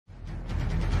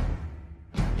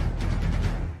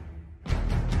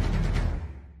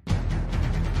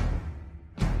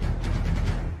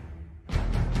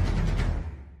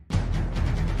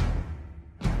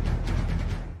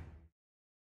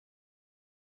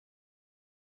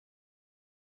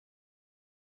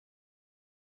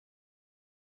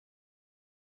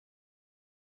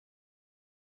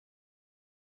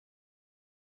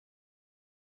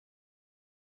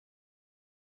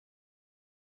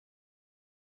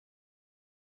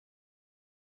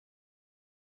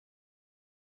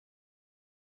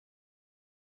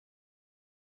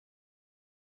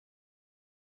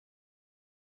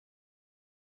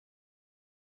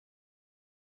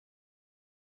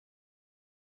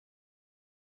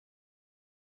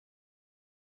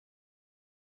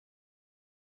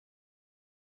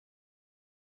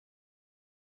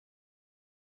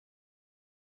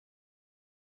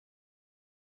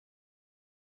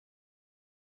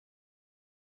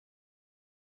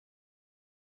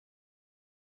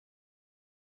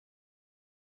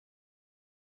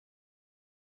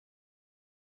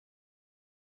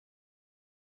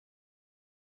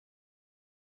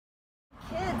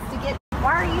kids to get...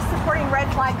 Why are you supporting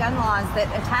red flag gun laws that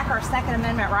attack our Second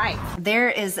Amendment rights? There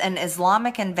is an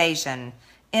Islamic invasion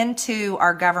into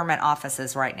our government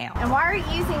offices right now. And why are you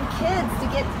using kids to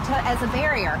get to as a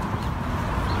barrier?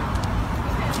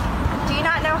 Do you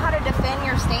not know how to defend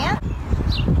your stand?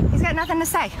 He's got nothing to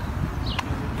say.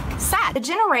 Sad. The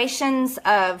generations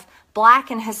of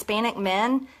Black and Hispanic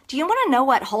men, do you want to know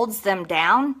what holds them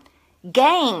down?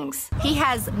 Gangs. He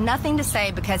has nothing to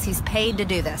say because he's paid to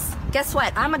do this. Guess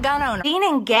what? I'm a gun owner. Being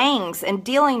in gangs and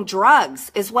dealing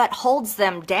drugs is what holds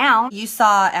them down. You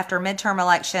saw after midterm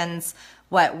elections,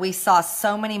 we saw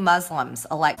so many Muslims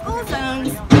elect. School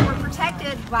zones were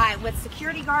protected with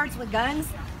security guards with guns.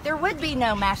 There would be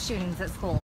no mass shootings at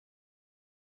school.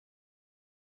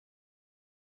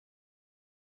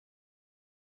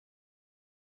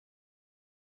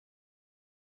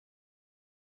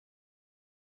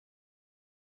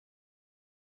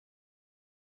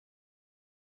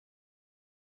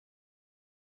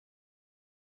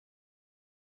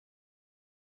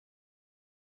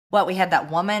 We had that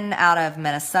woman out of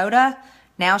Minnesota.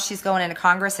 Now she's going into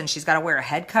Congress and she's got to wear a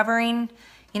head covering.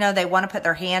 You know, they want to put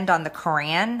their hand on the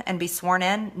Quran and be sworn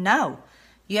in. No,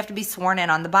 you have to be sworn in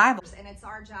on the Bible. And it's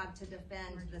our job to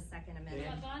defend the Second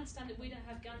Amendment. I understand that we don't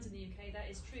have guns in the UK, that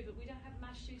is true, but we don't have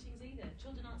mass shootings either.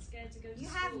 Children aren't scared to go to school. You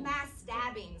have mass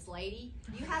stabbings, lady.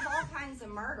 You have all kinds of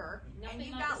murder, and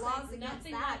you've got laws against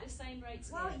that. Nothing like the same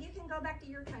rates. Well, you can go back to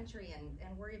your country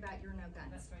and worry about your no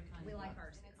guns. That's very kind. We like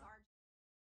ours.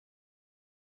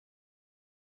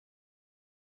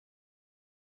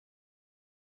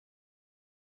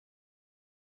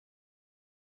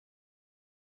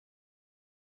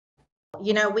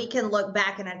 You know, we can look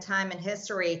back in a time in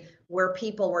history where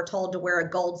people were told to wear a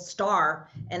gold star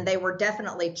and they were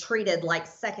definitely treated like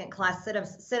second-class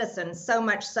citizens, so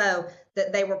much so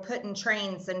that they were put in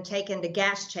trains and taken to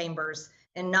gas chambers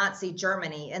in Nazi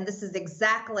Germany. And this is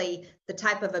exactly the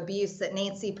type of abuse that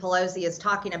Nancy Pelosi is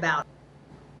talking about.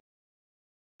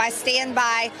 I stand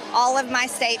by all of my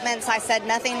statements. I said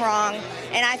nothing wrong.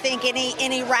 And I think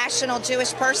any rational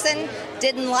Jewish person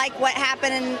didn't like what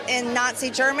happened in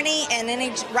Nazi Germany, and any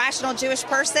rational Jewish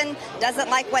person doesn't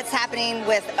like what's happening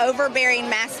with overbearing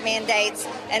mask mandates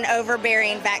and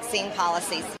overbearing vaccine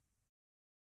policies.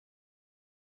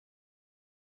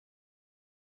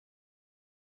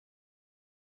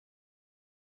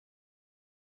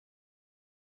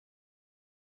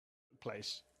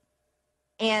 Place.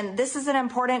 And this is an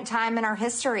important time in our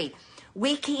history.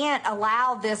 We can't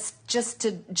allow this just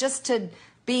to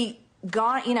be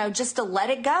gone, you know, just to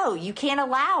let it go. You can't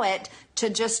allow it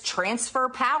to just transfer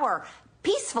power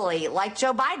peacefully like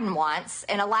Joe Biden wants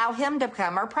and allow him to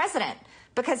become our president,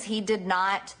 because he did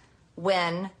not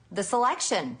win this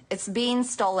election. It's being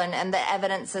stolen and the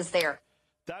evidence is there.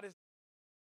 That is